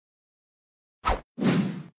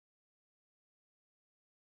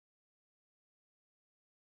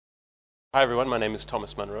Hi everyone, my name is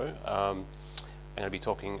Thomas Munro. I'm going to be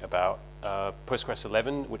talking about Postgres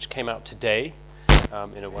 11, which came out today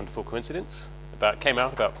in a wonderful coincidence. Came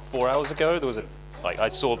out about 4 hours ago. There was I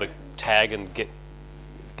saw the tag and Git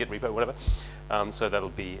repo, whatever. So that'll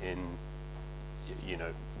be in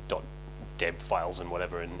 .deb files and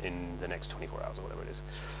whatever in the next 24 hours or whatever it is.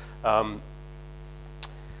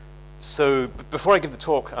 So before I give the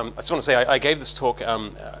talk, I just want to say I gave this talk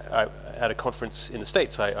at a conference in the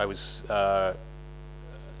States. I was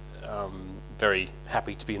very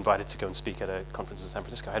happy to be invited to go and speak at a conference in San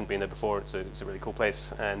Francisco. I hadn't been there before. It's a really cool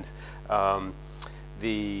place, and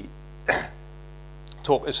the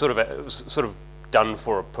talk is sort of done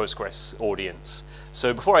for a Postgres audience.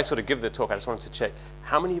 So before I sort of give the talk, I just wanted to check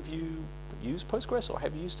how many of you use Postgres or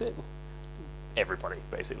have used it. Everybody,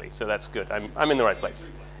 basically. So that's good. I'm in the right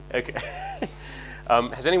place. Okay.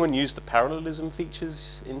 Has anyone used the parallelism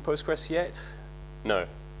features in Postgres yet? No.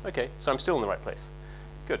 Okay, so I'm still in the right place.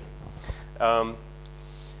 Good. And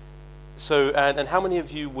how many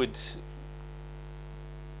of you would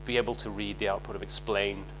be able to read the output of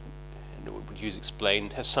explain, and would use explain,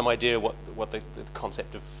 has some idea what the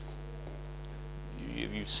concept of,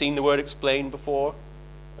 you've seen the word explain before?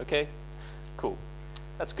 Okay, cool.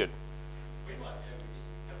 That's good.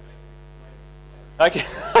 I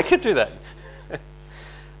could do that.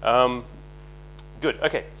 Good,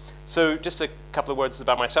 okay. So just a couple of words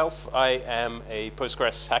about myself. I am a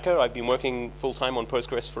Postgres hacker. I've been working full-time on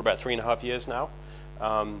Postgres for about 3.5 years now.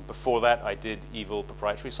 Before that, I did evil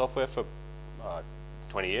proprietary software for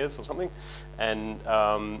 20 years or something. And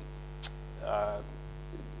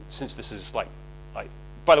since this is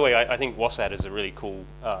by the way, I think WOSSAT is a really cool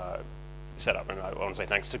setup, and I want to say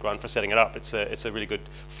thanks to Grant for setting it up. It's a really good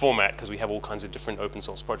format because we have all kinds of different open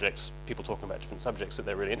source projects, people talking about different subjects that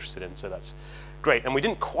they're really interested in, so that's great. And we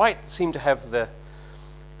didn't quite seem to have the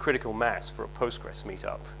critical mass for a Postgres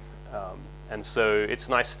meetup, and so it's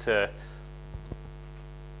nice to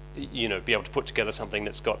be able to put together something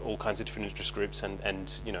that's got all kinds of different interest groups,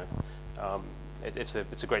 and it's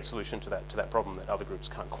a great solution to that problem that other groups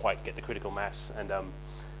can't quite get the critical mass, and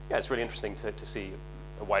yeah, it's really interesting to see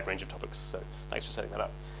a wide range of topics, so thanks for setting that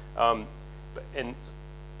up. And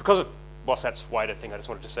because of WOSSAT's wider thing, I just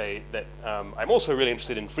wanted to say that I'm also really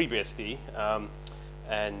interested in FreeBSD,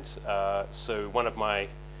 so one of my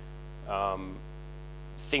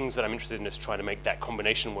things that I'm interested in is trying to make that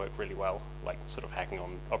combination work really well, like sort of hacking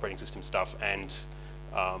on operating system stuff and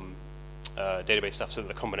database stuff so that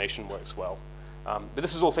the combination works well. But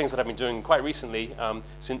this is all things that I've been doing quite recently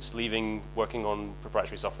since leaving working on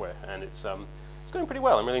proprietary software, and it's going pretty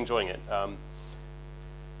well. I'm really enjoying it.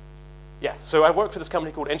 Yeah, so I work for this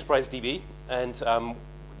company called EnterpriseDB, and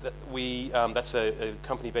that's a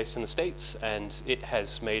company based in the States, and it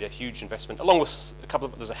has made a huge investment, along with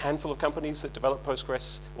there's a handful of companies that develop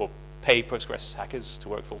Postgres, or pay Postgres hackers to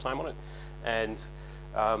work full-time on it. And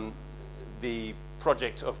the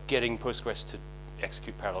project of getting Postgres to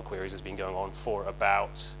execute parallel queries has been going on for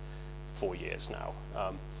about 4 years now.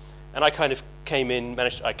 And I kind of came in,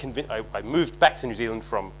 I moved back to New Zealand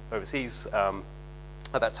from overseas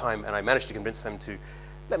at that time, and I managed to convince them to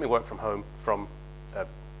let me work from home from an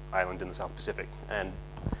island in the South Pacific. And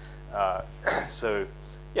so,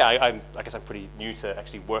 yeah, I guess I'm pretty new to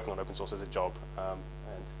actually working on open source as a job.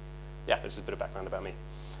 And yeah, this is a bit of background about me.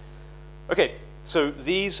 Okay, so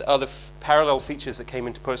these are the parallel features that came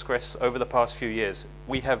into Postgres over the past few years.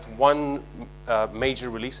 We have one major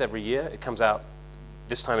release every year. It comes out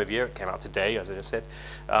this time of year. It came out today, as I just said.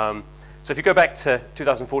 So if you go back to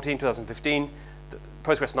 2014, 2015,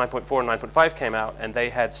 Postgres 9.4 and 9.5 came out, and they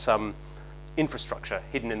had some infrastructure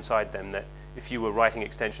hidden inside them that if you were writing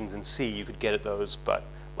extensions in C, you could get at those, but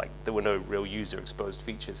there were no real user-exposed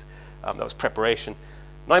features. That was preparation.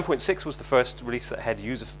 9.6 was the first release that had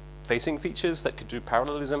user-facing features that could do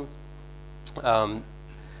parallelism, but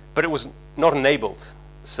it was not enabled.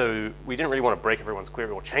 So we didn't really want to break everyone's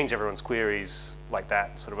query or change everyone's queries like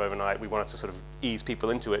that sort of overnight. We wanted to sort of ease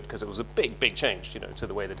people into it because it was a big, big change, to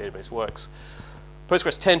the way the database works.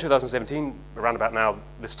 Postgres 10, 2017, around about now,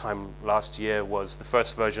 this time last year, was the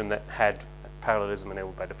first version that had parallelism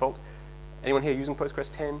enabled by default. Anyone here using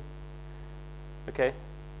Postgres 10? Okay,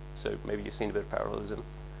 so maybe you've seen a bit of parallelism.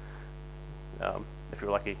 If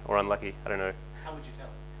you're lucky or unlucky, I don't know. How would you tell?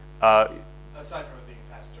 Aside from it being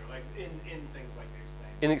faster, like in things like the explain.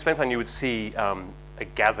 In the explain plan, you would see a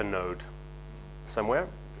gather node somewhere,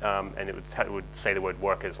 and it would say the word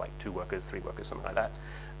workers, like 2 workers, 3 workers, something like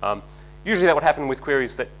that. Usually that would happen with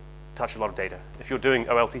queries that touch a lot of data. If you're doing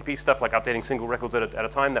OLTP stuff, like updating single records at a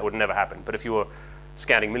time, that would never happen. But if you were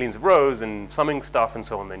scanning millions of rows and summing stuff and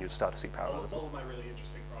so on, then you'd start to see parallelism. All of my really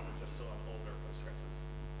interesting problems are still on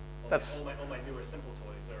that's all my newer simple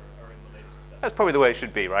toys are in the latest stuff. that's probably the way it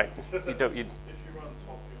should be, right? You don't you. If you run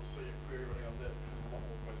top, you'll see a query running on there, a lot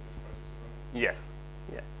more Postgres processing running. Yeah,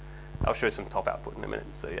 yeah. I'll show you some top output in a minute.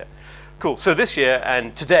 So yeah, cool. So this year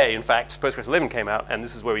and today, in fact, Postgres 11 came out, and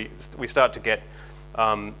this is where we start to get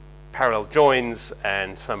parallel joins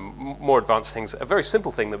and some more advanced things. A very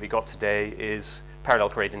simple thing that we got today is parallel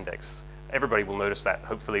create index. Everybody will notice that,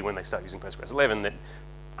 hopefully, when they start using Postgres 11, that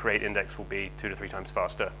create index will be 2 to 3 times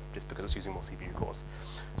faster just because it's using more CPU cores.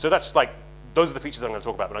 So that's like, those are the features I'm going to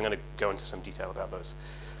talk about, but I'm going to go into some detail about those.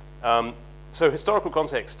 So historical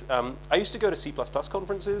context. I used to go to C++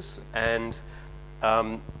 conferences, and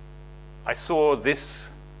I saw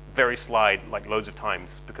this very slide like loads of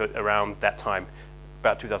times because around that time,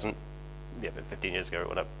 about 2000, yeah, 15 years ago or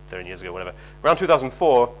whatever, 13 years ago, whatever. Around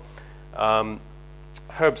 2004,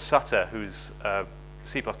 Herb Sutter, who's a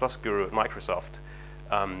C++ guru at Microsoft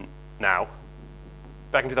now,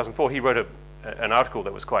 back in 2004, he wrote an article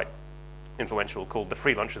that was quite influential called "The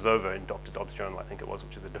Free Lunch is Over" in Dr. Dobbs' journal, I think it was,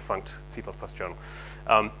 which is a defunct C++ journal.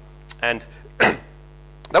 And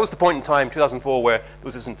that was the point in time, 2004, where there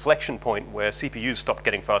was this inflection point where CPUs stopped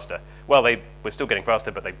getting faster. Well, they were still getting faster,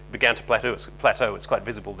 but they began to plateau. It's quite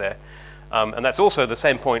visible there. And that's also the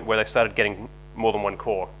same point where they started getting more than one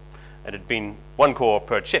core. It had been one core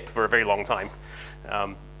per chip for a very long time.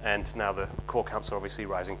 And now the core counts are obviously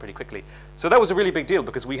rising pretty quickly. So that was a really big deal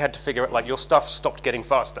because we had to figure out, like, your stuff stopped getting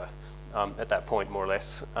faster at that point, more or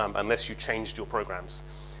less, unless you changed your programs.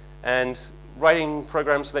 And writing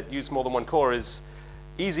programs that use more than one core is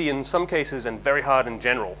easy in some cases and very hard in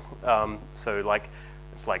general. So like,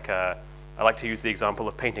 it's like, I like to use the example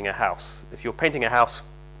of painting a house. If you're painting a house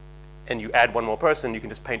and you add one more person, you can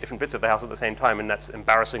just paint different bits of the house at the same time, and that's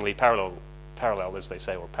embarrassingly parallel, as they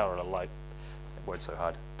say, or that word's so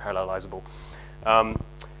hard, parallelizable.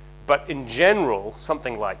 But in general,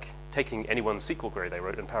 something like taking anyone's SQL query they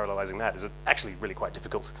wrote and parallelizing that is actually really quite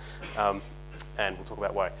difficult. And we'll talk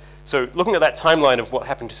about why. So looking at that timeline of what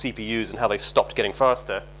happened to CPUs and how they stopped getting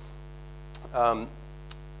faster, I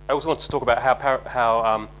also want to talk about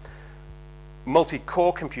how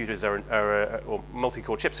multi-core computers or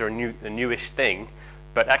multi-core chips are a newish thing,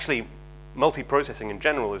 but actually multi-processing in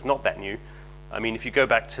general is not that new. I mean, if you go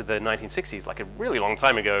back to the 1960s, like a really long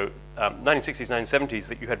time ago, 1960s, 1970s,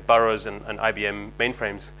 that you had Burroughs and IBM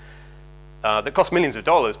mainframes that cost millions of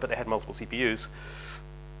dollars, but they had multiple CPUs.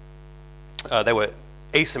 They were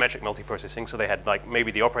asymmetric multiprocessing, so they had, like,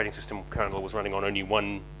 maybe the operating system kernel was running on only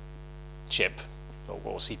one chip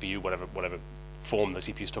or CPU, whatever form the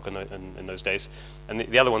CPUs took in those days, and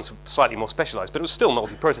the other ones were slightly more specialized, but it was still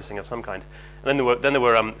multiprocessing of some kind. And then there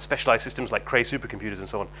were specialized systems like Cray supercomputers and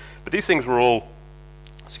so on. But these things were all,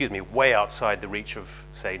 way outside the reach of,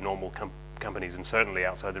 say, normal companies, and certainly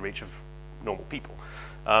outside the reach of normal people.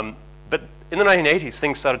 But in the 1980s,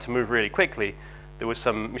 things started to move really quickly. There were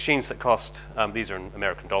some machines that cost, these are in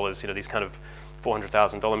American dollars, these kind of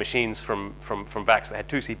 $400,000 machines from VAX that had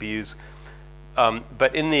 2 CPUs.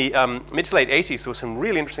 But in the mid to late 80s, there were some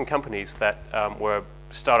really interesting companies that were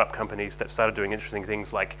startup companies that started doing interesting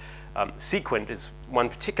things, like Sequent is one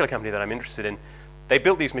particular company that I'm interested in. They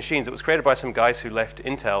built these machines. It was created by some guys who left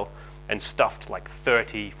Intel and stuffed like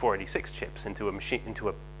 30 486 chips into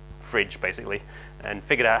a fridge, basically, and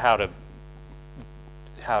figured out how to.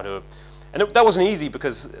 And that wasn't easy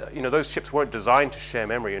because those chips weren't designed to share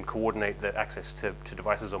memory and coordinate the access to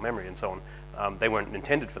devices or memory and so on. They weren't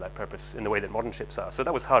intended for that purpose in the way that modern chips are. So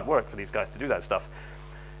that was hard work for these guys to do that stuff.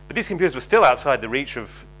 But these computers were still outside the reach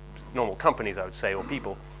of normal companies, I would say, or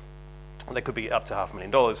people. They could be up to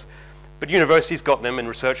 $500,000. But universities got them and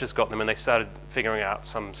researchers got them, and they started figuring out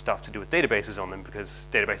some stuff to do with databases on them, because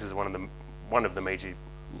databases are one of the major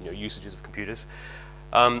usages of computers.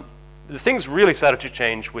 The things really started to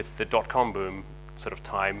change with the dot-com boom sort of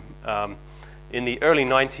time. In the early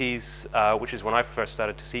 90s, which is when I first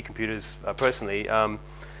started to see computers personally,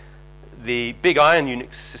 the big iron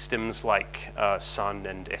Unix systems like Sun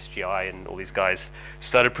and SGI and all these guys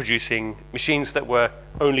started producing machines that were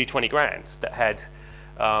only 20 grand, that had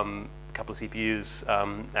a couple of CPUs,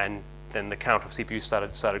 and then the count of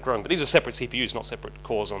CPUs started growing. But these are separate CPUs, not separate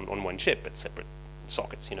cores on one chip, but separate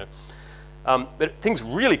sockets, But things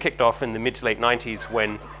really kicked off in the mid to late 90s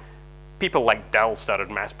when people like Dell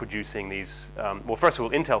started mass producing these. Well, first of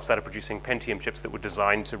all, Intel started producing Pentium chips that were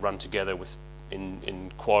designed to run together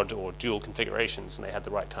in quad or dual configurations, and they had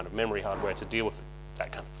the right kind of memory hardware to deal with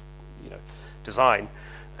that kind of design.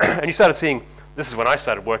 And you started seeing, this is when I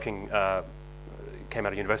started working, came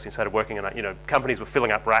out of university and started working, and companies were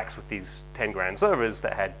filling up racks with these 10 grand servers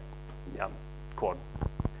that had quad.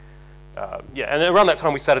 And around that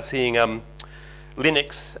time we started seeing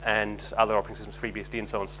Linux and other operating systems, FreeBSD and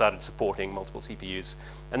so on, started supporting multiple CPUs.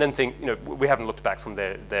 And then we haven't looked back from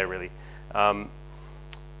there really.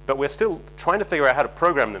 But we're still trying to figure out how to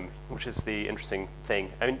program them, which is the interesting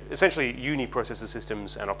thing. I mean, essentially, uniprocessor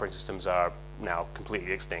systems and operating systems are now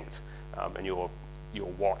completely extinct, and your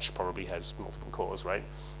watch probably has multiple cores, right?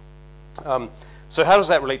 So how does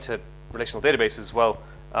that relate to relational databases? Well,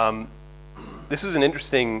 this is an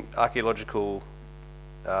interesting archaeological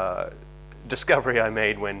discovery I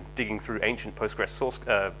made when digging through ancient Postgres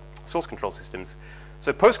source control systems.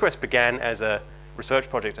 So Postgres began as a research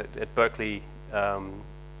project at Berkeley,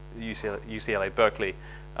 UCLA Berkeley,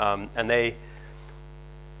 and it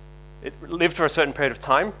lived for a certain period of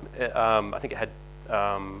time. I think it had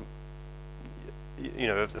a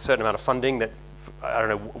certain amount of funding that, I don't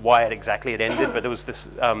know why exactly it ended, but there was this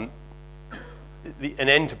an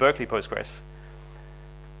end to Berkeley Postgres.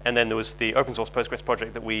 And then there was the open source Postgres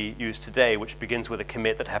project that we use today, which begins with a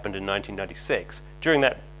commit that happened in 1996. During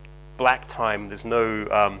that black time, there's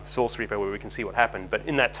no source repo where we can see what happened, but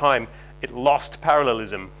in that time, it lost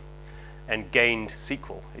parallelism and gained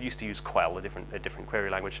SQL. It used to use Quell, a different query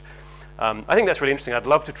language. I think that's really interesting. I'd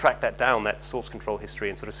love to track that down, that source control history,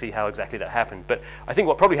 and sort of see how exactly that happened. But I think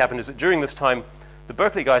what probably happened is that during this time, the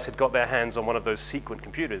Berkeley guys had got their hands on one of those Sequent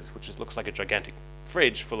computers, which looks like a gigantic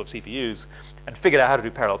fridge full of CPUs, and figured out how to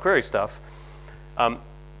do parallel query stuff. By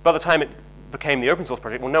the time it became the open source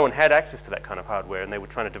project, well, no one had access to that kind of hardware, and they were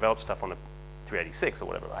trying to develop stuff on a 386 or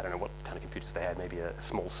whatever. I don't know what kind of computers they had, maybe a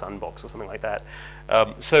small Sunbox or something like that.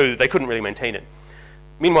 So they couldn't really maintain it.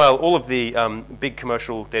 Meanwhile, all of the big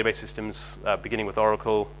commercial database systems, beginning with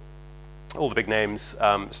Oracle, all the big names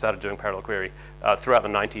started doing parallel query throughout the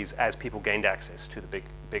 90s as people gained access to the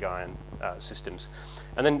big iron systems.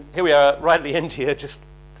 And then here we are right at the end here, just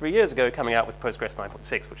 3 years ago, coming out with Postgres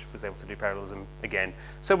 9.6, which was able to do parallelism again.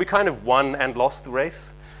 So we kind of won and lost the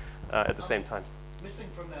race at the same time. Missing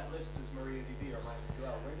from that list is MariaDB or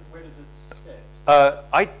MySQL. Where does it sit?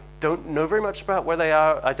 I don't know very much about where they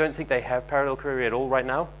are. I don't think they have parallel query at all right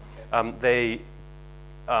now. Okay.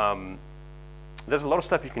 There's a lot of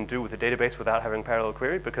stuff you can do with a database without having parallel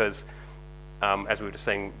query because, as we were just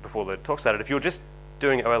saying before the talk started, if you're just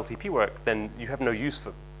doing OLTP work, then you have no use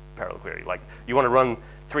for parallel query. Like, you want to run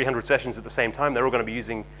 300 sessions at the same time, they're all going to be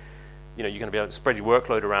using, you're going to be able to spread your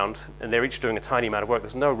workload around, and they're each doing a tiny amount of work.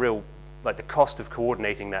 There's no real, like, the cost of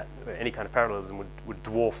coordinating that, any kind of parallelism would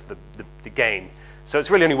dwarf the gain. So it's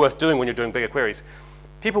really only worth doing when you're doing bigger queries.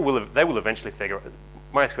 They will eventually figure out,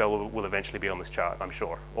 MySQL will eventually be on this chart, I'm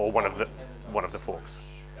sure, or one of the forks.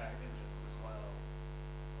 Engines as well,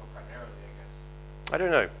 or primarily, I guess. I don't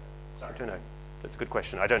know. Sorry. I don't know. That's a good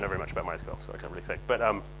question. I don't know very much about MySQL, so I can't really say. But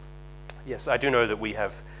yes, I do know that we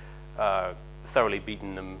have thoroughly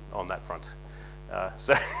beaten them on that front.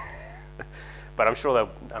 But I'm sure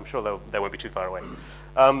they won't be too far away.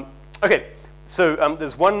 Okay, so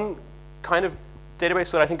there's one kind of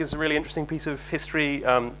database that I think is a really interesting piece of history.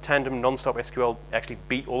 Tandem Nonstop SQL actually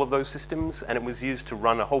beat all of those systems, and it was used to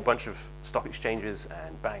run a whole bunch of stock exchanges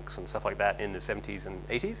and banks and stuff like that in the 70s and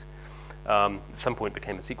 80s. At some point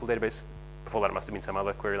became a SQL database. Before that, it must have been some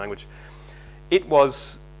other query language. It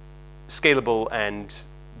was scalable and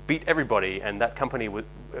beat everybody, and that company was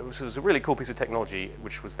a really cool piece of technology,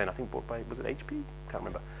 which was then, I think, bought by, was it HP? Can't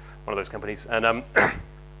remember. One of those companies. And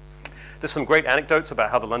there's some great anecdotes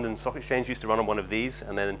about how the London Stock Exchange used to run on one of these,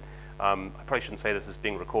 and then I probably shouldn't say this is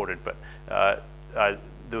being recorded, but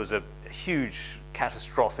there was a huge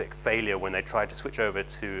catastrophic failure when they tried to switch over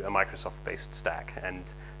to a Microsoft-based stack,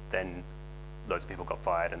 and then loads of people got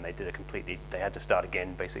fired, and they had to start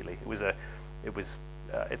again, basically.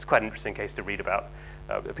 It's quite an interesting case to read about.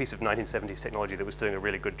 A piece of 1970s technology that was doing a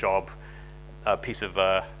really good job, a piece of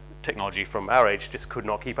technology from our age just could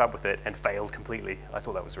not keep up with it and failed completely. I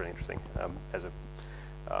thought that was really interesting as a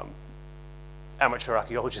amateur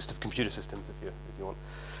archaeologist of computer systems, if you want.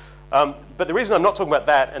 But the reason I'm not talking about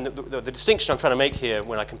that, and the distinction I'm trying to make here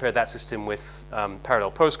when I compare that system with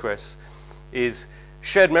parallel Postgres, is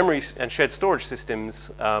shared memory and shared storage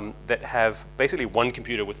systems that have basically one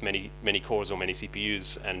computer with many cores or many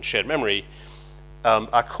CPUs and shared memory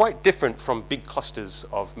are quite different from big clusters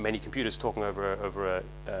of many computers talking over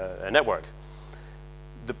a network.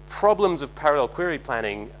 The problems of parallel query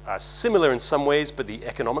planning are similar in some ways, but the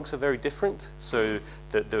economics are very different. So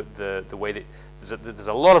the way that there's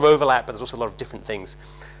a lot of overlap, but there's also a lot of different things.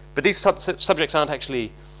 But these subjects aren't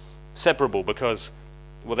actually separable because,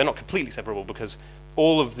 well, they're not completely separable because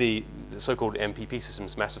all of the so-called MPP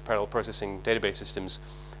systems, massive parallel processing database systems,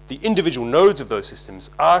 the individual nodes of those systems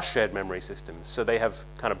are shared memory systems. So they have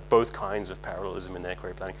kind of both kinds of parallelism in their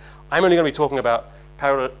query planning. I'm only going to be talking about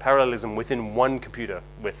parallelism within one computer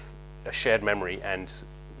with a shared memory and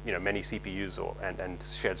many CPUs and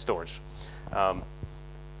shared storage.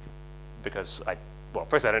 Because well,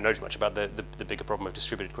 first I don't know too much about the bigger problem of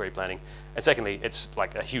distributed query planning, and secondly, it's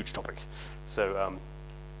like a huge topic. So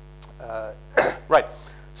right,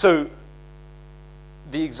 so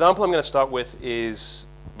the example I'm going to start with is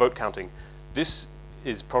vote counting. This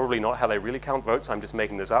is probably not how they really count votes. I'm just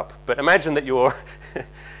making this up. But imagine that you're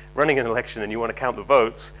running an election and you want to count the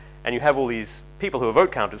votes, and you have all these people who are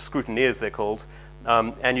vote counters, scrutineers they're called,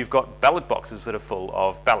 and you've got ballot boxes that are full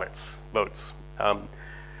of ballots, votes.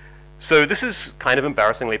 So this is kind of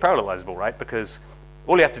embarrassingly parallelizable, right? Because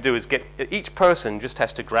all you have to do is each person just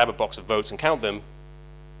has to grab a box of votes and count them,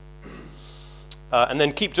 and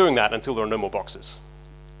then keep doing that until there are no more boxes.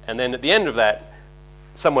 And then at the end of that,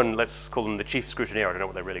 someone, let's call them the chief scrutineer, I don't know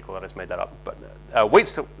what they really call it, I just made that up, but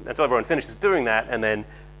waits until everyone finishes doing that and then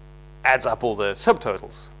adds up all the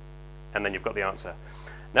subtotals, and then you've got the answer.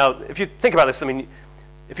 Now, if you think about this, I mean,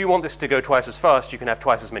 if you want this to go twice as fast, you can have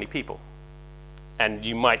twice as many people, and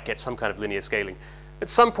you might get some kind of linear scaling. At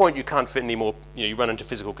some point, you can't fit any more, you run into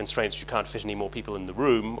physical constraints, you can't fit any more people in the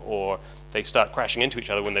room, or they start crashing into each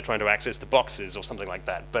other when they're trying to access the boxes or something like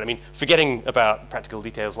that. But I mean, forgetting about practical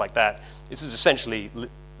details like that, this is essentially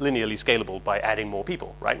linearly scalable by adding more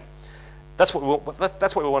people, right? That's what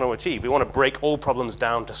we want to achieve. We want to break all problems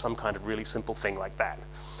down to some kind of really simple thing like that.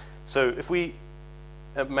 So if we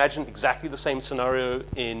imagine exactly the same scenario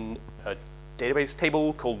in a database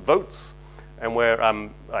table called votes, and where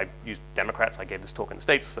I used Democrats, I gave this talk in the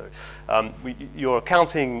States, so you're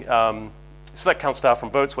counting, select count star from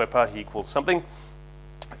votes where party equals something.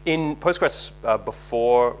 In Postgres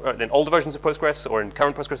in older versions of Postgres, or in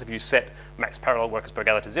current Postgres, if you set max parallel workers per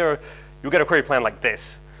gather to 0, you'll get a query plan like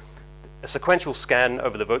this. A sequential scan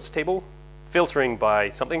over the votes table, filtering by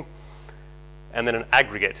something, and then an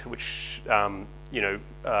aggregate, which, so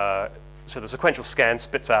the sequential scan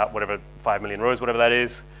spits out whatever 5 million rows, whatever that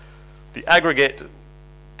is. The aggregate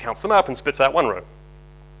counts them up and spits out one row.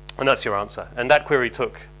 And that's your answer. And that query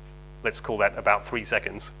took, let's call that about 3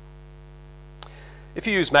 seconds. If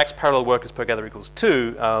you use max parallel workers per gather equals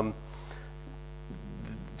 2,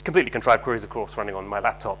 completely contrived queries, of course, running on my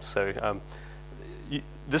laptop. So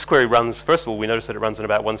this query runs, first of all, we notice that it runs in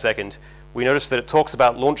about 1 second. We notice that it talks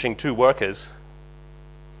about launching 2 workers.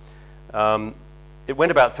 It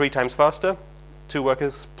went about 3 times faster, 2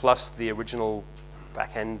 workers plus the original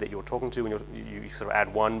backend that you're talking to, when you sort of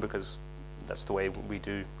add 1 because that's the way we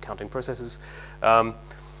do counting processes.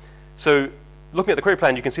 So looking at the query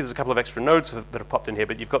plan, you can see there's a couple of extra nodes that have popped in here,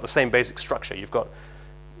 but you've got the same basic structure. You've got,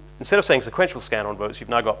 instead of saying sequential scan on votes, you've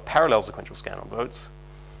now got parallel sequential scan on votes.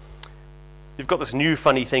 You've got this new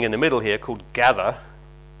funny thing in the middle here called gather,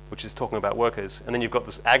 which is talking about workers, and then you've got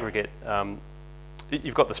this aggregate.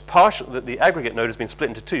 You've got this partial, the aggregate node has been split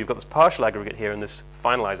into 2. You've got this partial aggregate here and this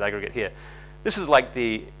finalized aggregate here. This is like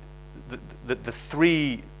the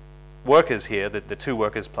 3 workers here, the 2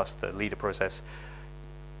 workers plus the leader process,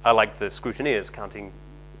 are like the scrutineers counting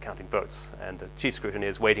votes, and the chief scrutineer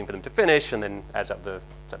is waiting for them to finish and then adds up the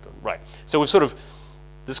right. So we've sort of,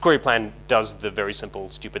 this query plan does the very simple,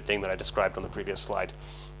 stupid thing that I described on the previous slide.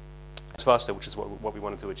 It's faster, which is what we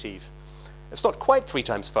wanted to achieve. It's not quite 3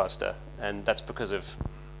 times faster, and that's because of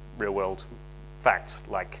real-world facts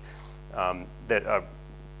like that are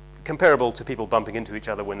comparable to people bumping into each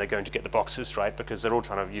other when they're going to get the boxes, right? Because they're all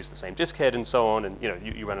trying to use the same disk head and so on, and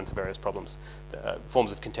you run into various problems,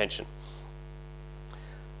 forms of contention.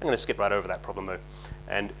 I'm going to skip right over that problem though,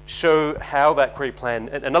 and show how that query plan,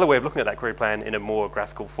 another way of looking at that query plan in a more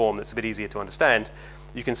graphical form that's a bit easier to understand.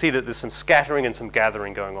 You can see that there's some scattering and some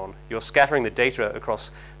gathering going on. You're scattering the data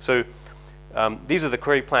across, so these are the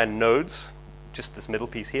query plan nodes, just this middle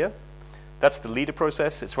piece here. That's the leader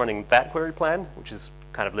process. It's running that query plan, which is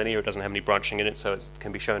kind of linear. It doesn't have any branching in it, so it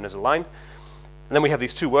can be shown as a line. And then we have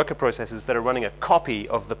these 2 worker processes that are running a copy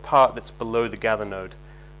of the part that's below the gather node.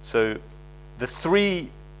 So the 3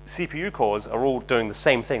 CPU cores are all doing the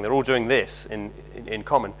same thing. They're all doing this in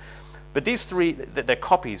common. But these 3, they're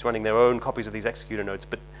copies, running their own copies of these executor nodes.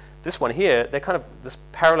 But this one here, they're kind of, this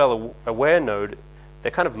parallel aware node,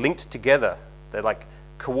 they're kind of linked together. They're like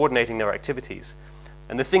coordinating their activities.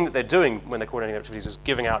 And the thing that they're doing when they're coordinating their activities is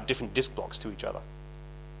giving out different disk blocks to each other.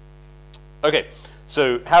 Okay,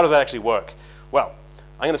 so how does that actually work? Well,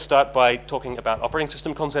 I'm going to start by talking about operating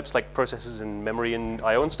system concepts like processes and memory and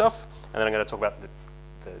I/O and stuff, and then I'm going to talk about the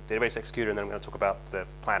database executor, and then I'm going to talk about the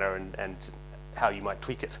planner and how you might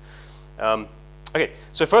tweak it. Okay,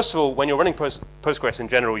 so first of all, when you're running Postgres in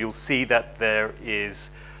general, you'll see that there is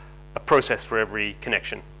a process for every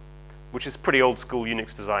connection. which is pretty old school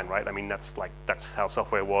Unix design, right? I mean, that's how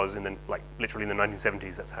software was literally in the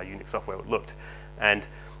 1970s. That's how Unix software looked. And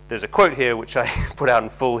there's a quote here which I put out in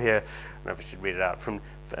full here. I don't know if I should read it out, from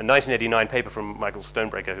a 1989 paper from Michael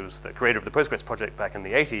Stonebreaker, who was the creator of the Postgres project back in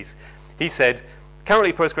the 80s. He said,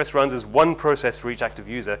 currently Postgres runs as one process for each active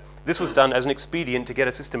user. This was done as an expedient to get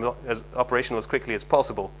a system as operational as quickly as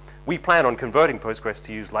possible. We plan on converting Postgres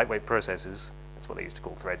to use lightweight processes, that's what they used to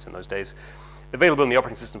call threads in those days, available in the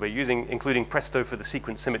operating system we're using, including Presto for the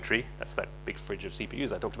sequence symmetry, that's that big fridge of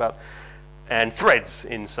CPUs I talked about, and threads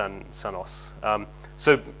in Sunos.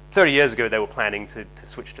 So 30 years ago, they were planning to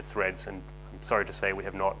switch to threads, and I'm sorry to say we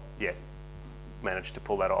have not yet managed to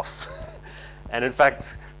pull that off. And in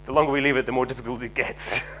fact, the longer we leave it, the more difficult it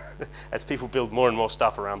gets as people build more and more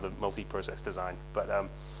stuff around the multi-process design. But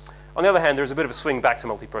on the other hand, there's a bit of a swing back to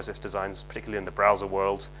multi-process designs, particularly in the browser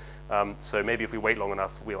world. So maybe if we wait long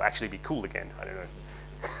enough, we'll actually be cool again. I don't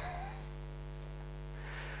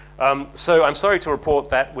know. So I'm sorry to report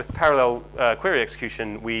that with parallel query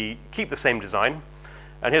execution, we keep the same design.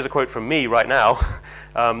 And here's a quote from me right now.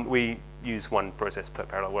 We use one process per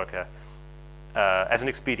parallel worker as an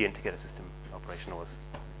expedient to get a system operational as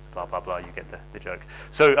blah, blah, blah. You get the joke.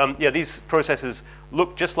 So yeah, these processes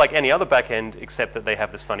look just like any other backend, except that they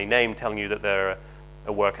have this funny name telling you that they're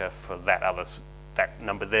a worker for that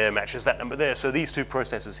number there matches that number there. So these two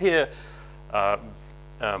processes here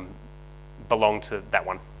belong to that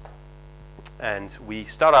one. And we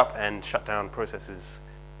start up and shut down processes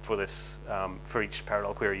for this, for each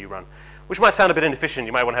parallel query you run, which might sound a bit inefficient.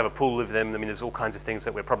 You might want to have a pool of them. I mean, there's all kinds of things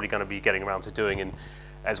that we're probably going to be getting around to doing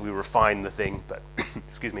as we refine the thing, but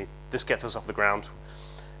excuse me, this gets us off the ground.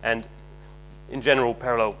 And in general,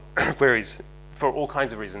 parallel queries, for all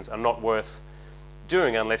kinds of reasons, are not worth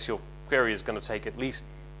doing unless your query is going to take at least,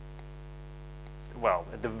 well,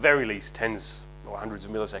 at the very least, tens or hundreds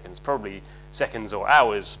of milliseconds, probably seconds or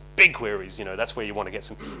hours. Big queries, that's where you want to get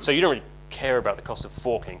some. So you don't really care about the cost of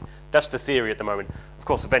forking. That's the theory at the moment. Of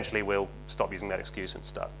course, eventually we'll stop using that excuse and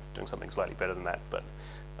start doing something slightly better than that. But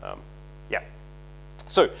yeah.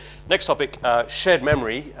 So next topic, shared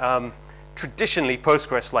memory. Traditionally,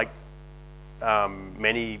 Postgres, like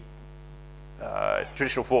many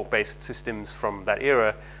traditional fork-based systems from that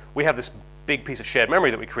era, we have this big piece of shared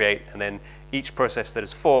memory that we create, and then each process that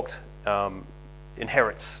is forked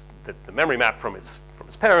inherits the memory map from its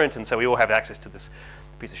parent, and so we all have access to this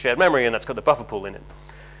piece of shared memory, and that's got the buffer pool in it.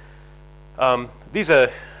 These are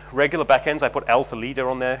regular backends. I put L for leader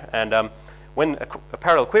on there, and when a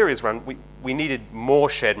parallel query is run, we needed more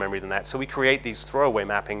shared memory than that, so we create these throwaway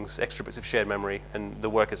mappings, extra bits of shared memory, and the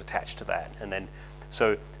workers attached to that. And then,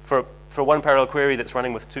 so for one parallel query that's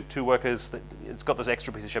running with two workers, it's got this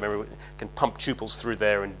extra piece of shared memory. It can pump tuples through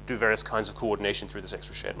there and do various kinds of coordination through this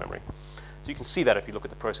extra shared memory. So you can see that if you look at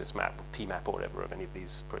the process map, of PMAP or whatever, of any of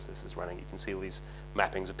these processes running. You can see all these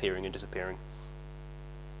mappings appearing and disappearing.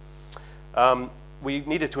 We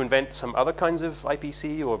needed to invent some other kinds of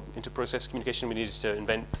IPC or inter-process communication. We needed to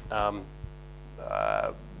invent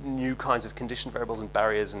new kinds of condition variables and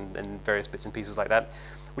barriers and various bits and pieces like that,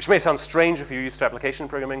 which may sound strange if you're used to application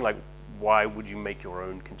programming. Like, why would you make your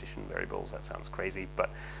own condition variables? That sounds crazy. But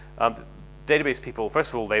database people,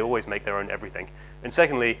 first of all, they always make their own everything. And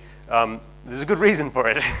secondly, there's a good reason for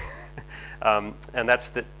it. And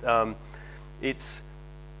that's that it's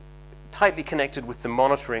tightly connected with the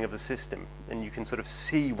monitoring of the system, and you can sort of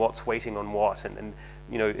see what's waiting on what. And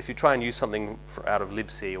if you try and use something out of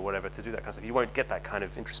libc or whatever to do that kind of stuff, you won't get that kind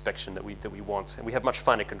of introspection that we want. And we have much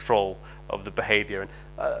finer control of the behavior.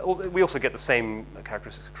 And we also get the same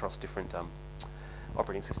characteristics across different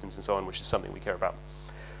operating systems and so on, which is something we care about.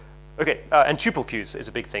 Okay, and tuple queues is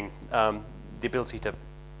a big thing. The ability to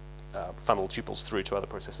funnel tuples through to other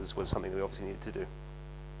processes was something we obviously needed to do.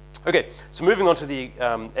 Okay, so moving on to the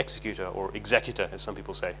executor, or executor, as some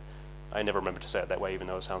people say. I never remember to say it that way, even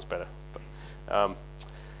though it sounds better. But,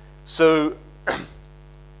 so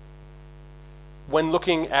when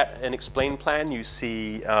looking at an explain plan, you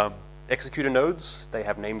see executor nodes. They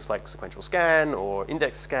have names like sequential scan, or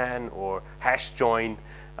index scan, or hash join.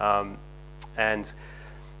 And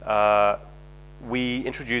we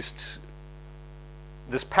introduced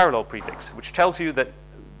this parallel prefix, which tells you that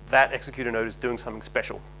that executor node is doing something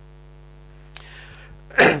special.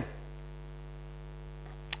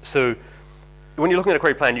 So when you're looking at a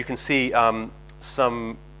query plan, you can see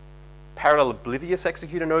some parallel oblivious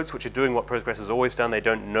executor nodes, which are doing what Postgres has always done. They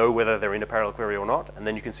don't know whether they're in a parallel query or not. And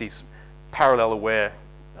then you can see parallel aware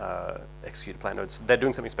executor plan nodes. They're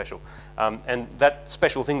doing something special. And that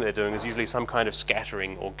special thing they're doing is usually some kind of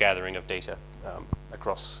scattering or gathering of data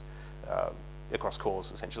across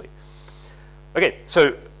cores, essentially. Okay,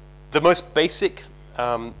 so The most basic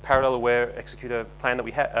parallel aware executor plan that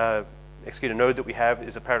we have, executor node that we have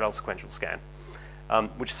is a parallel sequential scan,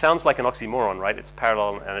 which sounds like an oxymoron, right? It's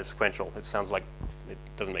parallel and it's sequential. It sounds like it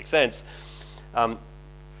doesn't make sense.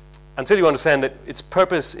 Until you understand that its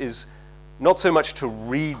purpose is not so much to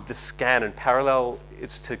read the scan in parallel,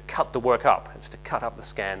 it's to cut the work up. It's to cut up the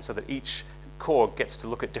scan so that each core gets to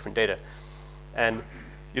look at different data. And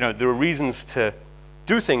there are reasons to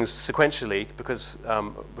do things sequentially because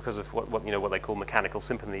of what they call mechanical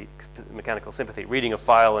sympathy. Mechanical sympathy. Reading a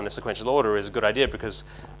file in a sequential order is a good idea because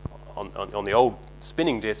on the old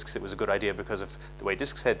spinning disks, it was a good idea because of the way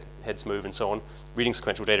disk heads move and so on. Reading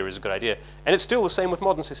sequential data is a good idea. And it's still the same with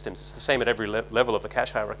modern systems. It's the same at every level of the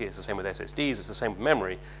cache hierarchy. It's the same with SSDs. It's the same with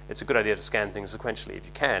memory. It's a good idea to scan things sequentially if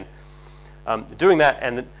you can. Doing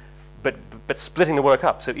that, but splitting the work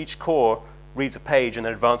up. So each core reads a page and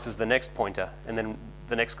then advances the next pointer. And then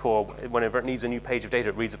the next core, whenever it needs a new page of data,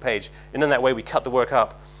 it reads a page. And then that way we cut the work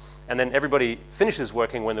up. And then everybody finishes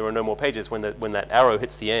working when there are no more pages. When that arrow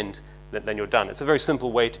hits the end, then you're done. It's a very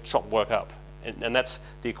simple way to chop work up. And that's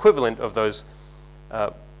the equivalent of those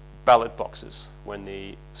ballot boxes when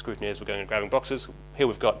the scrutineers were going and grabbing boxes. Here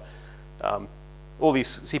we've got all these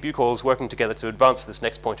CPU cores working together to advance this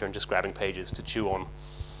next pointer and just grabbing pages to chew on.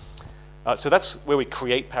 So that's where we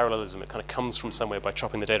create parallelism. It kind of comes from somewhere by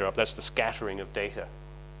chopping the data up. That's the scattering of data.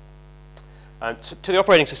 To the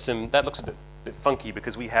operating system, that looks a bit funky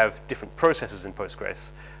because we have different processes in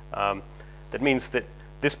Postgres. That means that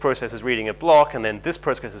this process is reading a block, and then this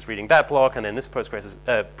process is reading that block, and then this process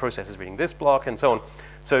is reading this block, and so on.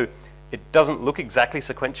 So it doesn't look exactly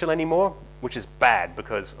sequential anymore, which is bad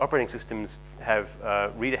because operating systems have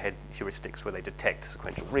read-ahead heuristics where they detect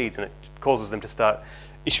sequential reads, and it causes them to start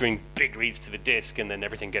issuing big reads to the disk, and then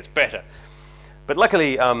everything gets better. But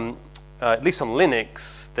luckily, at least on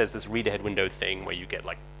Linux, there's this read-ahead window thing where you get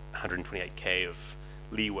like 128K of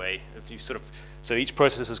leeway. If you so each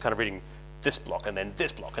process is kind of reading this block, and then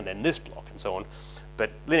this block, and then this block, and so on.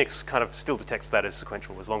 But Linux kind of still detects that as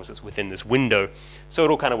sequential as long as it's within this window. So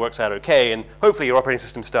it all kind of works out okay, and hopefully your operating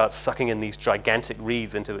system starts sucking in these gigantic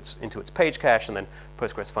reads into its page cache, and then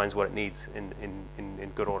Postgres finds what it needs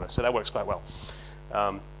in good order. So that works quite well.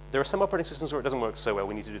 There are some operating systems where it doesn't work so well.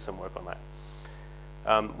 We need to do some work on that.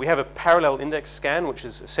 We have a parallel index scan, which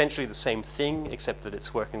is essentially the same thing, except that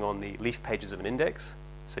it's working on the leaf pages of an index.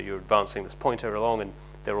 So you're advancing this pointer along, and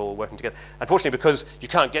they're all working together. Unfortunately, because you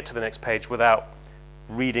can't get to the next page without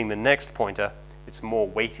reading the next pointer, it's more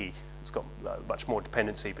weighty. It's got much more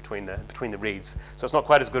dependency between the reads. So it's not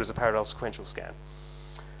quite as good as a parallel sequential scan.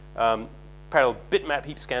 Parallel bitmap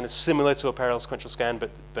heap scan is similar to a parallel sequential scan,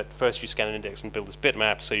 but first you scan an index and build this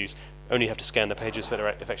bitmap, so you only have to scan the pages that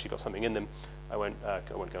have actually got something in them. I won't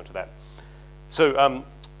go into that. So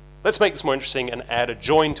let's make this more interesting and add a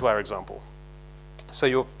join to our example. So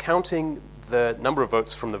you're counting the number of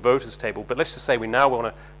votes from the voters table, but let's just say we now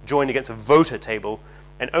want to join against a voter table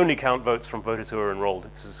and only count votes from voters who are enrolled.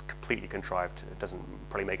 This is completely contrived. It doesn't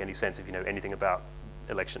probably make any sense if you know anything about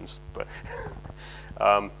elections, but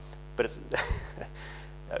it's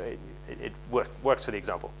it works for the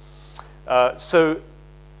example. So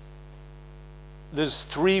there's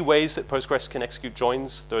three ways that Postgres can execute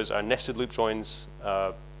joins. Those are nested loop joins,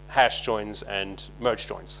 hash joins, and merge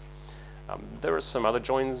joins. There are some other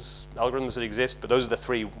joins algorithms that exist, but those are the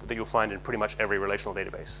three that you'll find in pretty much every relational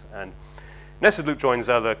database. And nested loop joins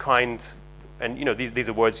are the kind, and these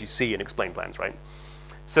are words you see in explain plans, right?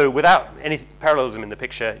 So without any parallelism in the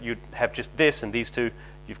picture, you'd have just this and these two.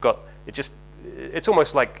 You've got it's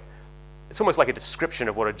almost like a description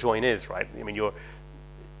of what a join is, right? I mean,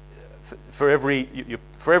 for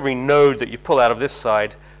every node that you pull out of this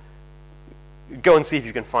side, go and see if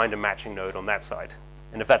you can find a matching node on that side.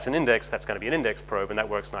 And if that's an index, that's going to be an index probe, and that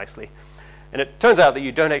works nicely. And it turns out that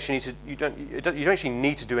you don't actually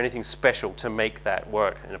need to do anything special to make that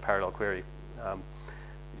work in a parallel query.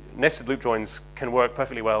 Nested loop joins can work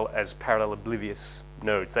perfectly well as parallel oblivious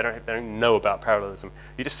nodes. They don't know about parallelism.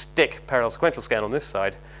 You just stick parallel sequential scan on this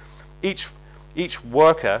side. Each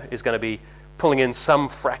worker is going to be pulling in some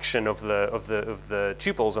fraction of the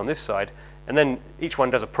tuples on this side, and then each one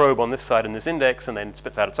does a probe on this side in this index, and then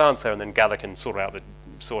spits out its answer, and then Gather can sort out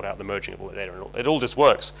the merging of all the data, and it all just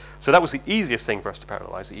works. So that was the easiest thing for us to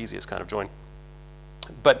parallelize, the easiest kind of join.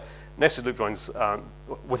 But nested loop joins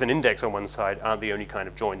with an index on one side aren't the only kind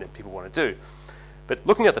of join that people want to do. But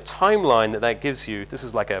looking at the timeline that gives you, this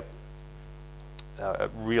is like a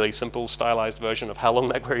really simple stylized version of how long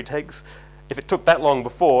that query takes. If it took that long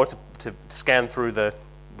before to scan through the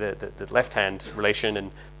left-hand relation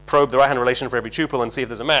and probe the right-hand relation for every tuple and see if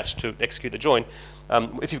there's a match to execute the join,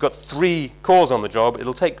 if you've got 3 cores on the job,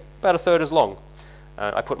 it'll take about a third as long.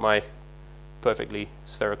 I put my perfectly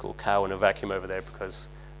spherical cow in a vacuum over there because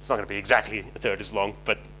it's not going to be exactly a third as long,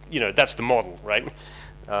 but that's the model, right?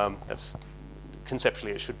 That's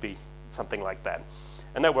conceptually it should be something like that,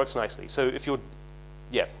 and that works nicely. So if you're,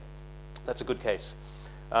 yeah, that's a good case.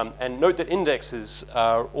 And note that indexes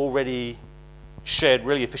are already shared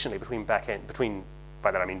really efficiently between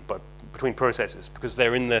by that I mean between processes, because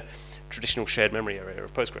they're in the traditional shared memory area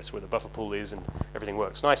of Postgres where the buffer pool is and everything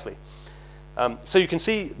works nicely. So you can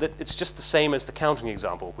see that it's just the same as the counting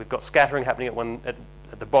example. We've got scattering happening at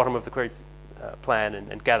the bottom of the query plan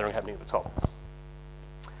and gathering happening at the top.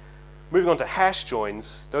 Moving on to hash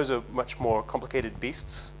joins, those are much more complicated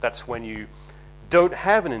beasts. That's when you don't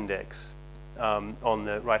have an index on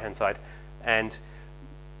the right-hand side, and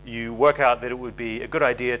you work out that it would be a good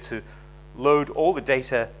idea to load all the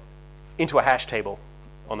data into a hash table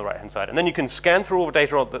on the right-hand side. And then you can scan through all the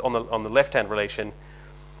data on the left-hand relation,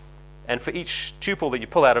 and for each tuple that you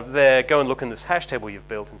pull out of there, go and look in this hash table you've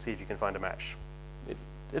built and see if you can find a match.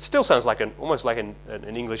 It still sounds like almost like an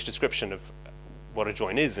English description of what a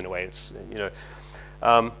join is in a way. It's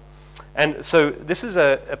and so this is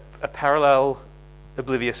a parallel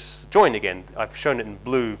oblivious join again. I've shown it in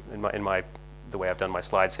blue in the way I've done my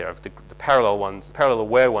slides here of the parallel ones, parallel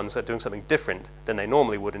aware ones that are doing something different than they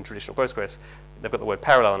normally would in traditional Postgres. They've got the word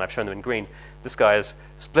parallel, and I've shown them in green. This guy is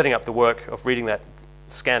splitting up the work of reading that,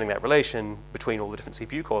 scanning that relation between all the different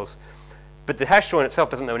CPU cores. But the hash join itself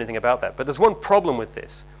doesn't know anything about that. But there's one problem with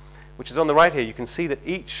this, which is on the right here. You can see that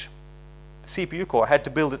each CPU core had to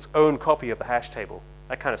build its own copy of the hash table.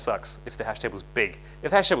 That kind of sucks if the hash table is big. If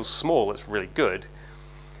the hash table is small, it's really good.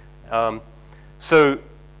 So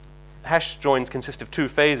hash joins consist of two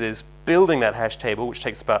phases: building that hash table, which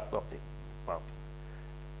takes about, well,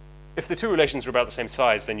 if the two relations are about the same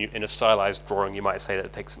size, then in a stylized drawing, you might say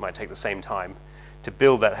that it might take the same time to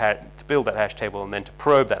build that hash table and then to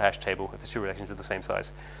probe that hash table if the two relations are the same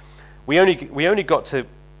size. We only got to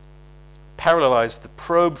parallelize the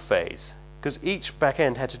probe phase because each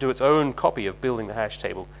backend had to do its own copy of building the hash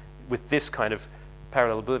table with this kind of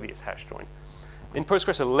parallel oblivious hash join. In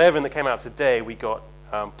Postgres 11 that came out today, we got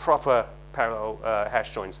proper parallel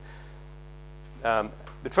hash joins. But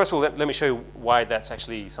first of all, let me show you why that's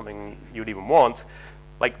actually something you would even want.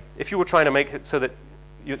 Like if you were trying to make it so that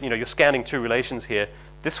you're scanning two relations here,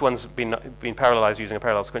 this one's been parallelized using a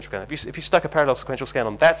parallel sequential scan. If you stuck a parallel sequential scan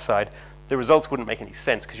on that side, the results wouldn't make any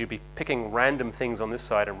sense because you'd be picking random things on this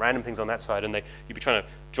side and random things on that side, and you'd be trying to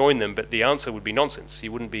join them, but the answer would be nonsense.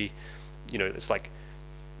 You wouldn't be, it's like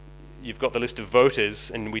you've got the list of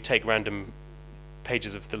voters, and we take random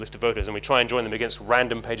pages of the list of voters and we try and join them against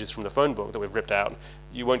random pages from the phone book that we've ripped out.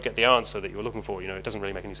 You won't get the answer that you were looking for. It doesn't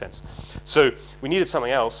really make any sense. So we needed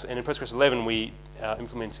something else, and in Postgres 11 we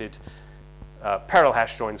implemented parallel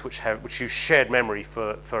hash joins which use shared memory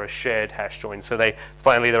for a shared hash join. So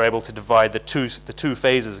they're able to divide the two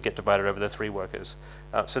phases get divided over the three workers.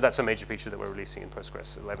 So that's a major feature that we're releasing in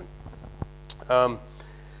Postgres 11.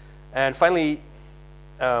 And finally,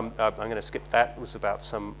 I'm going to skip that. It was about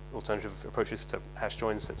some alternative approaches to hash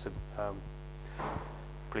joins. That's a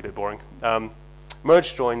pretty bit boring.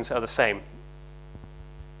 Merge joins are the same.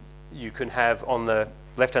 You can have on the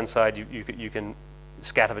left-hand side, you can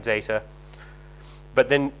scatter the data. But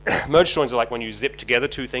then merge joins are like when you zip together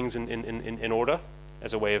two things in order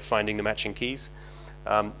as a way of finding the matching keys.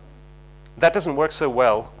 That doesn't work so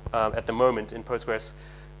well at the moment in Postgres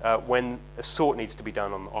when a sort needs to be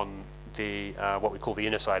done on the what we call the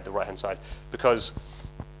inner side, the right-hand side, because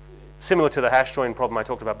similar to the hash join problem I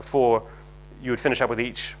talked about before, you would finish up with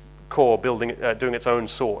each core doing its own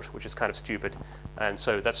sort, which is kind of stupid, and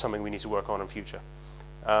so that's something we need to work on in future.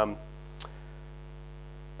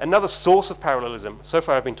 Another source of parallelism. So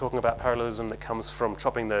far, I've been talking about parallelism that comes from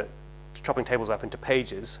chopping tables up into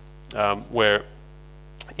pages, where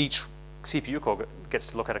each CPU core gets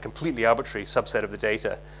to look at a completely arbitrary subset of the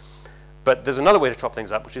data. But there's another way to chop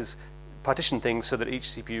things up, which is partition things so that each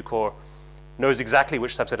CPU core knows exactly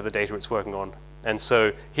which subset of the data it's working on. And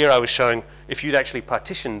so here I was showing if you'd actually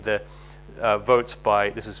partitioned the votes by,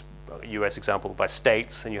 this is a US example, by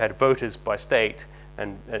states, and you had voters by state,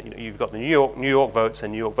 and you've got the New York votes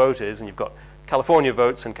and New York voters, and you've got California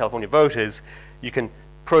votes and California voters, you can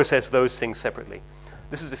process those things separately.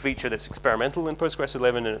 This is a feature that's experimental in Postgres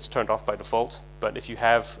 11, and it's turned off by default. But if you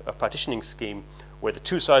have a partitioning scheme where the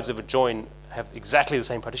two sides of a join have exactly the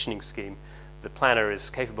same partitioning scheme, the planner is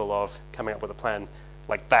capable of coming up with a plan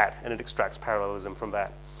like that, and it extracts parallelism from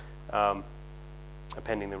that,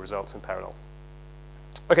 appending the results in parallel.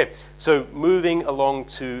 Okay, so moving along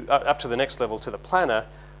to up to the next level, to the planner,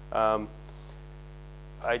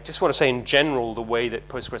 I just want to say in general, the way that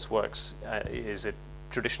Postgres works is a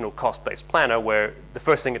traditional cost-based planner where the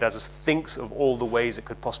first thing it does is thinks of all the ways it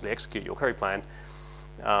could possibly execute your query plan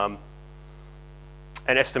and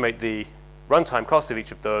estimate the runtime cost of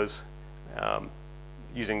each of those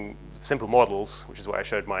using simple models, which is why I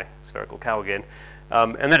showed my spherical cow again,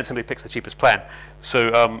 and then it simply picks the cheapest plan.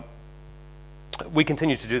 So we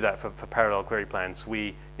continue to do that for parallel query plans.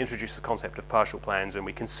 We introduce the concept of partial plans, and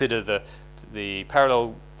we consider the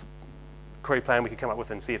parallel query plan we can come up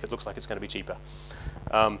with and see if it looks like it's going to be cheaper.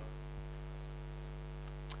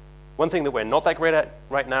 One thing that we're not that great at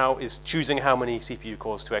right now is choosing how many CPU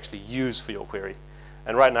cores to actually use for your query.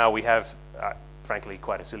 And right now we have, frankly,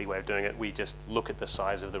 quite a silly way of doing it. We just look at the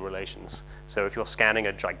size of the relations. So if you're scanning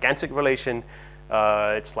a gigantic relation,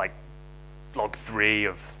 it's like log 3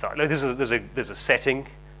 of, there's a setting,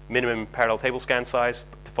 minimum parallel table scan size,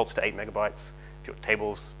 defaults to 8 megabytes. If your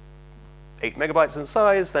table's 8 megabytes in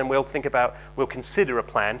size, then we'll consider a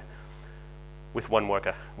plan with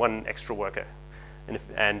one extra worker.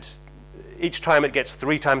 And each time it gets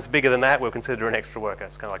 3 times bigger than that, we'll consider an extra worker.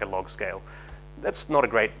 It's kind of like a log scale. That's not a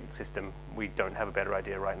great system. We don't have a better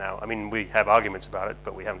idea right now. I mean, we have arguments about it,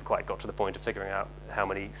 but we haven't quite got to the point of figuring out how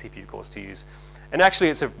many CPU cores to use. And actually,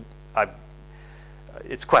 it's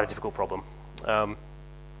quite a difficult problem.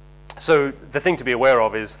 So the thing to be aware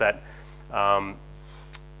of is that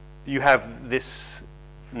you have this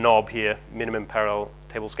knob here, minimum parallel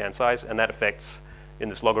table scan size, and that affects, in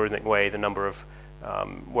this logarithmic way, the number of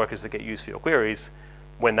workers that get used for your queries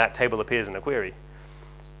when that table appears in a query.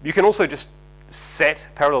 You can also just set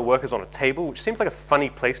parallel workers on a table, which seems like a funny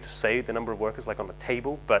place to say the number of workers, like on a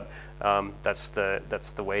table, but that's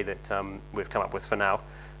the way that we've come up with for now.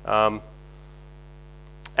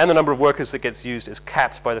 And the number of workers that gets used is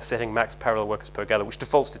capped by the setting max parallel workers per gather, which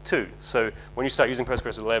defaults to 2. So when you start using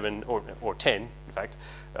Postgres 11 or 10, in fact,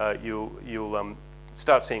 you'll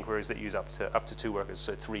start seeing queries that use up to 2 workers,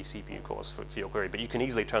 so 3 CPU cores for your query. But you can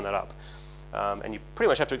easily turn that up, and you pretty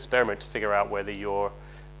much have to experiment to figure out whether your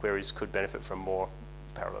queries could benefit from more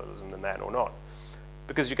parallelism than that or not,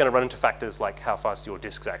 because you're going to run into factors like how fast your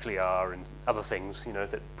disks actually are and other things,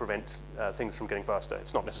 that prevent things from getting faster.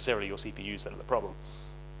 It's not necessarily your CPUs that are the problem.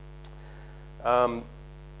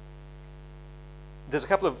 There's a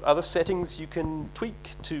couple of other settings you can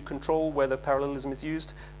tweak to control whether parallelism is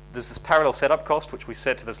used. There's this parallel setup cost, which we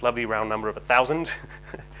set to this lovely round number of 1,000,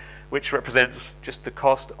 which represents just the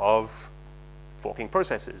cost of forking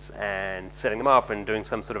processes and setting them up and doing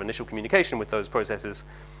some sort of initial communication with those processes.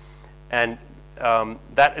 And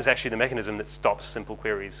that is actually the mechanism that stops simple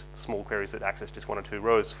queries, small queries that access just 1 or 2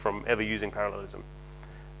 rows, from ever using parallelism.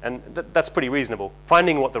 And that's pretty reasonable.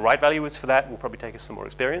 Finding what the right value is for that will probably take us some more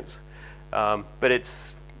experience, but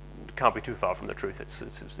it can't be too far from the truth.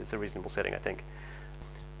 It's a reasonable setting, I think.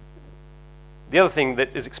 The other thing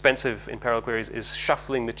that is expensive in parallel queries is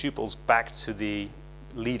shuffling the tuples back to the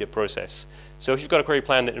leader process. So if you've got a query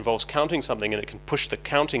plan that involves counting something and it can push the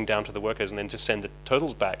counting down to the workers and then just send the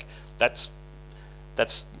totals back, that's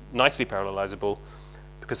nicely parallelizable,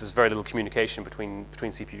 because there's very little communication between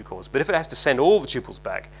CPU cores. But if it has to send all the tuples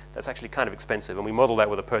back, that's actually kind of expensive, and we model that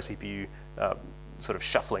with a per CPU sort of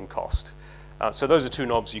shuffling cost. So those are 2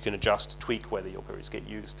 knobs you can adjust, tweak whether your queries get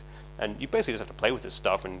used. And you basically just have to play with this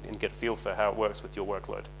stuff and get a feel for how it works with your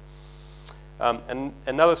workload. And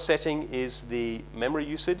another setting is the memory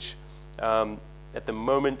usage. At the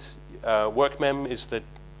moment, workmem is the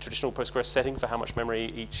traditional Postgres setting for how much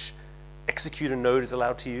memory each executor node is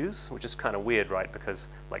allowed to use, which is kind of weird, right? Because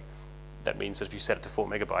that means that if you set it to 4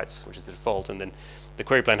 megabytes, which is the default, and then the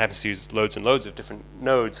query plan happens to use loads and loads of different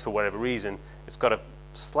nodes for whatever reason, it's got a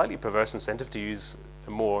slightly perverse incentive to use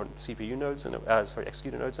more CPU nodes,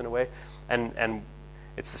 executor nodes in a way, and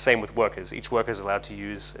it's the same with workers. Each worker is allowed to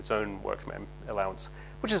use its own workmem allowance,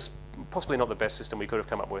 which is possibly not the best system we could have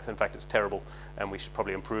come up with. In fact, it's terrible, and we should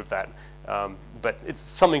probably improve that. But it's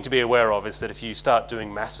something to be aware of, is that if you start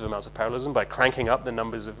doing massive amounts of parallelism by cranking up the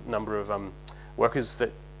number of workers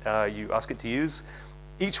that you ask it to use,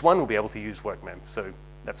 each one will be able to use workmem. So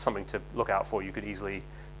that's something to look out for. You could easily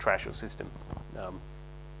trash your system.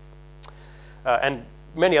 And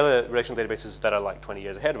many other relational databases that are like 20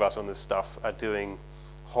 years ahead of us on this stuff are doing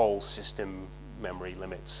whole system memory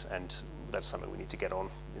limits, and that's something we need to get on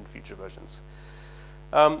in future versions.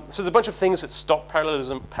 So there's a bunch of things that stop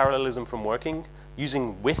parallelism from working.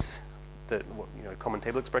 Using with, common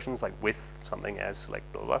table expressions like with something as like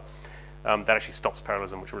blah, blah, that actually stops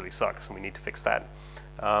parallelism, which really sucks, and we need to fix that.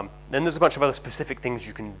 Then there's a bunch of other specific things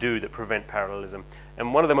you can do that prevent parallelism.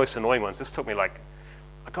 And one of the most annoying ones, this took me like,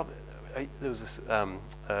 there was this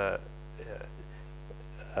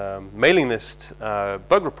mailing list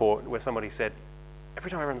bug report where somebody said, every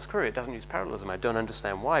time I run this query, it doesn't use parallelism. I don't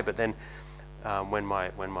understand why. But then when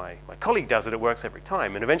my colleague does it, it works every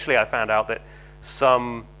time. And eventually I found out that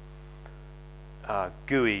some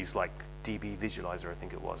GUIs, like DB Visualizer, I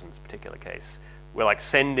think it was in this particular case, were like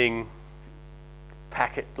sending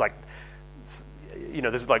packet, like, you know,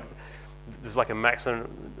 there's like a maximum,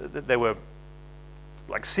 they were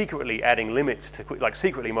like secretly adding limits to, like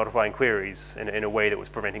secretly modifying queries in a way that was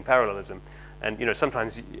preventing parallelism. And you know,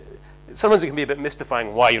 sometimes it can be a bit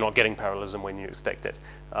mystifying why you're not getting parallelism when you expect it.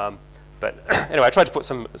 But anyway, I tried to put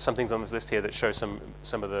some things on this list here that show some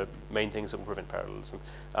of the main things that will prevent parallelism.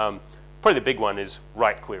 Probably the big one is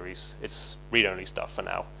write queries. It's read-only stuff for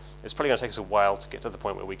now. It's probably going to take us a while to get to the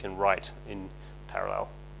point where we can write in parallel.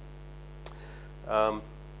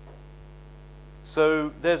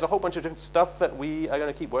 So there's a whole bunch of different stuff that we are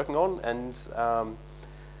going to keep working on, and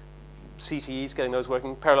CTEs, getting those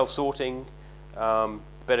working, parallel sorting,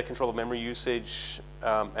 better control of memory usage,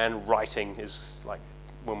 and writing is like,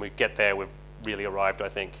 when we get there, we've really arrived, I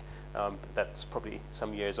think. That's probably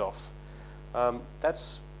some years off.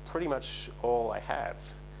 That's pretty much all I have.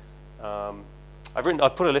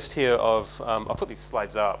 I've put a list here of, I'll put these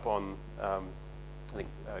slides up on, I think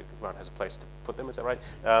Grant has a place to put them, is that right?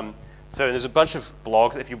 So there's a bunch of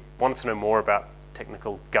blogs. If you want to know more about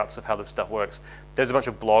technical guts of how this stuff works, there's a bunch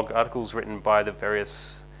of blog articles written by the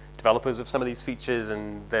various developers of some of these features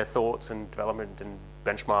and their thoughts and development and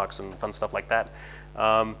benchmarks and fun stuff like that.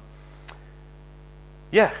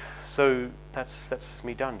 Yeah, so that's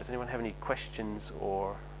me done. Does anyone have any questions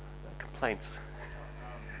or complaints?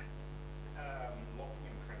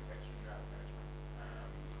 Locking in transaction management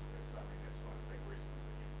is something that's one of the big reasons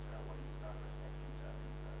that you want to use boundless stacking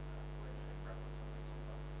when you reference something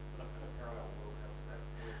similar. But in a parallel world, how does that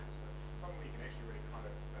work? Is it something where you can actually really kind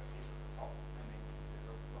of assess at the top and then use it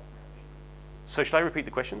locking out the end? So should I repeat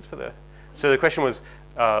the questions for the? So the question was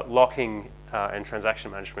locking and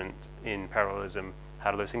transaction management in parallelism.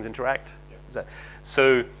 How do those things interact? Yeah.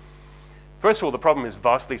 So first of all, the problem is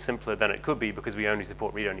vastly simpler than it could be because we only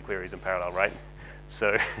support read-only queries in parallel, right?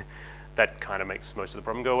 So that kind of makes most of the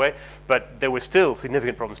problem go away. But there were still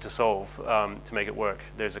significant problems to solve to make it work.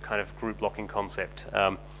 There's a kind of group locking concept.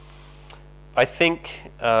 I think,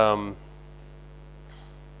 how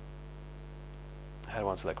to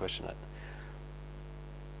answer that question?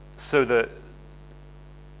 So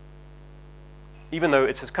even though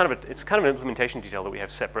it's kind of an implementation detail that we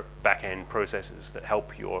have separate back-end processes that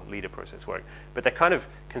help your leader process work, but they're kind of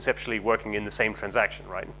conceptually working in the same transaction,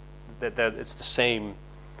 right? It's the same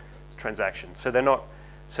transaction. So they're not.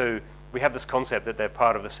 So we have this concept that they're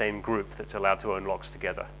part of the same group that's allowed to own locks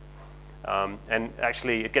together. And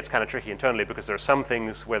actually, it gets kind of tricky internally because there are some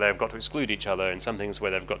things where they've got to exclude each other and some things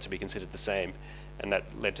where they've got to be considered the same, and that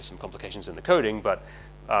led to some complications in the coding. But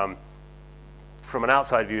from an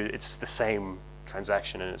outside view, it's the same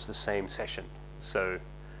transaction and it's the same session. So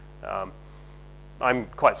I'm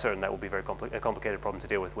quite certain that will be a complicated problem to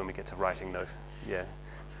deal with when we get to writing, though. Yeah.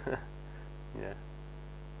 Yeah.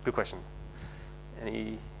 Good question.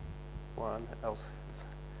 Anyone else?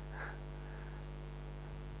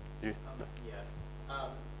 You? No. Yeah.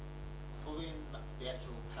 Following the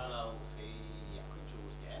actual parallel, say, control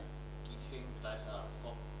scan, getting data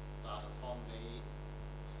from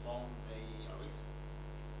the arrays,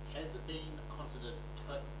 has it been considered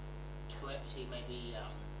to actually maybe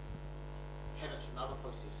have it in another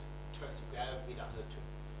process to actually grab the data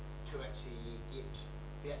to actually get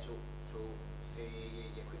the actual say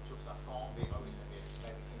control stuff from the arrays and then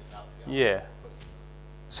maybe send it out to the other processes?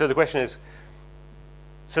 So the question is,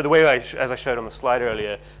 so the way as I showed on the slide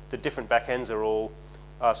earlier, the different backends are all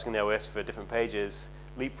asking the OS for different pages,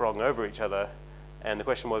 leapfrogging over each other, and the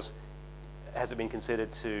question was, has it been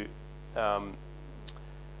considered to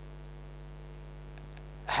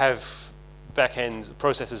have backend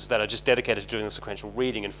processes that are just dedicated to doing the sequential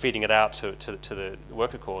reading and feeding it out to the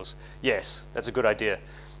worker cores? Yes, that's a good idea.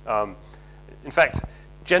 In fact,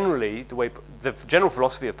 generally, the general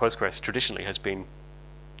philosophy of Postgres traditionally has been,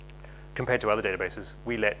 compared to other databases,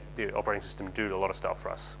 we let the operating system do a lot of stuff for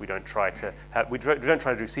us. We don't try to we don't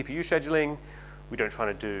try to do CPU scheduling. We don't try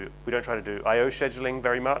to do I/O scheduling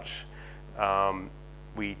very much.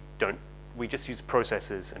 We just use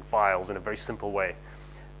processes and files in a very simple way.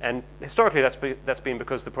 And historically, that's been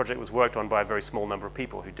because the project was worked on by a very small number of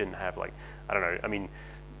people who didn't have, like, I don't know. I mean,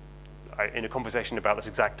 in a conversation about this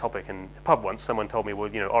exact topic in a pub once, someone told me,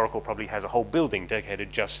 well, you know, Oracle probably has a whole building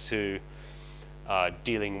dedicated just to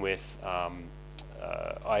dealing with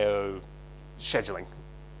I/O scheduling,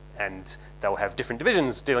 and they'll have different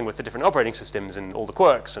divisions dealing with the different operating systems and all the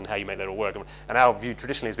quirks and how you make that all work. And our view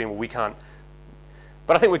traditionally has been, well, we can't.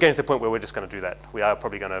 But I think we're getting to the point where we're just going to do that. We are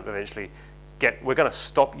probably going to eventually we're going to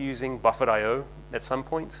stop using buffered I/O at some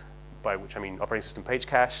point, by which I mean operating system page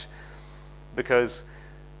cache, because,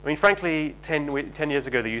 I mean, frankly, 10 years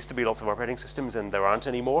ago, there used to be lots of operating systems, and there aren't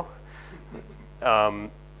anymore.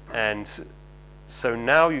 And so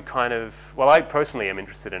now you kind of, well, I personally am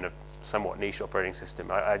interested in a somewhat niche operating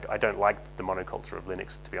system. I don't like the monoculture of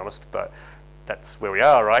Linux, to be honest, but that's where we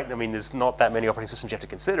are, right? I mean, there's not that many operating systems you have to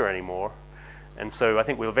consider anymore. And so I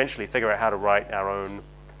think we'll eventually figure out how to write our own.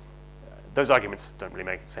 Those arguments don't really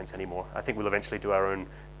make sense anymore. I think we'll eventually do our own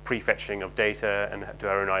prefetching of data and do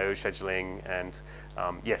our own I/O scheduling. And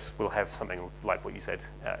yes, we'll have something like what you said.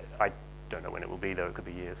 I don't know when it will be, though. It could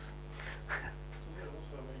be years. Does that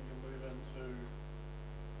also mean you move into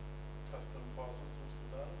custom file systems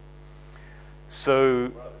for data? So, Right,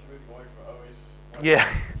 if you're moving away from OS. yeah.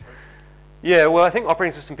 Yeah, well, I think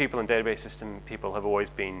operating system people and database system people have always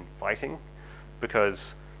been fighting,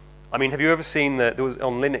 because, I mean, have you ever seen there was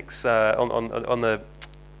on Linux,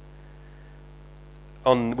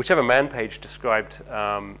 on whichever man page described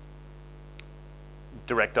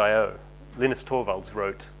direct I/O, Linus Torvalds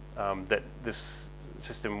wrote that this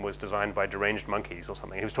system was designed by deranged monkeys or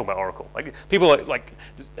something. He was talking about Oracle. Like, people like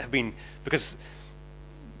have been, because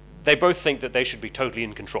they both think that they should be totally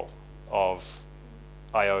in control of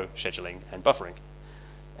I/O scheduling and buffering.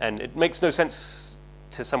 And it makes no sense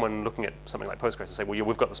to someone looking at something like Postgres and say, well,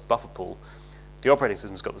 we've got this buffer pool. The operating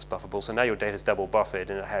system's got this buffer pool, so now your data's double buffered,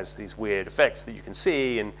 and it has these weird effects that you can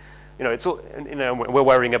see. And it's all, we're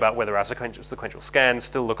worrying about whether our sequential scans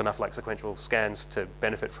still look enough like sequential scans to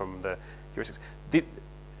benefit from the heuristics.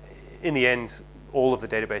 In the end, all of the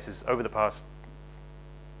databases over the past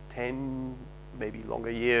 10, maybe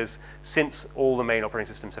longer years, since all the main operating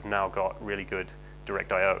systems have now got really good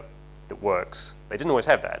direct I/O that works. They didn't always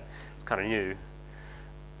have that. It's kind of new.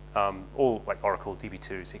 All like Oracle,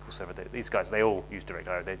 DB2, SQL Server, these guys, they all use direct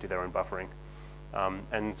I/O. They do their own buffering.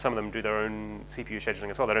 And some of them do their own CPU scheduling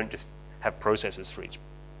as well. They don't just have processes for each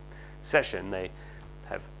session. They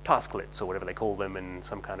have tasklets or whatever they call them, and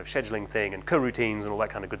some kind of scheduling thing, and coroutines and all that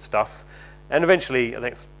kind of good stuff. And eventually, I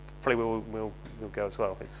think it's probably we'll go as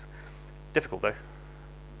well. It's difficult though.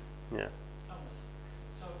 Yeah. Thomas,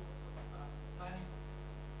 so planning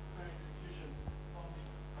for execution is only,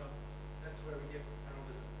 that's where we get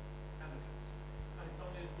parallelism annotations. But it's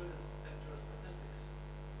only as good as your statistics.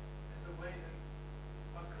 Is the way that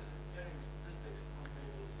Postgres is getting statistics on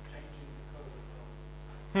tables changing because of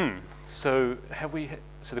parallelism?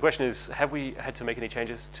 So the question is, have we had to make any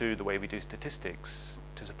changes to the way we do statistics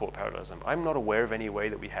to support parallelism? I'm not aware of any way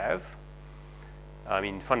that we have. I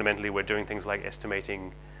mean, fundamentally, we're doing things like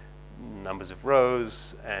estimating numbers of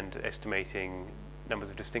rows and estimating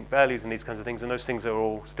numbers of distinct values and these kinds of things, and those things are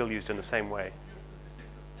all still used in the same way. If your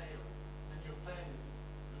statistics are stale, then your plan is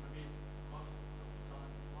going to be most of the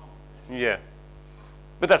time wrong. Yeah,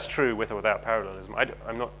 but that's true with or without parallelism.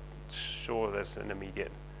 I'm not sure there's an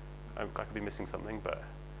immediate. I could be missing something, but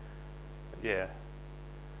yeah.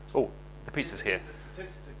 Oh, the pizza's here. Is the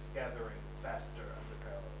statistics gathering faster under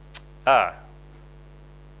parallelism? Ah.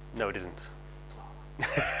 No, it isn't.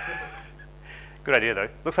 Good idea, though.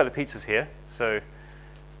 Looks like the pizza's here, so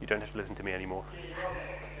you don't have to listen to me anymore.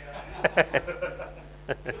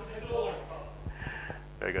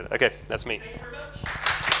 Very good. Okay, that's me. Thank you very much.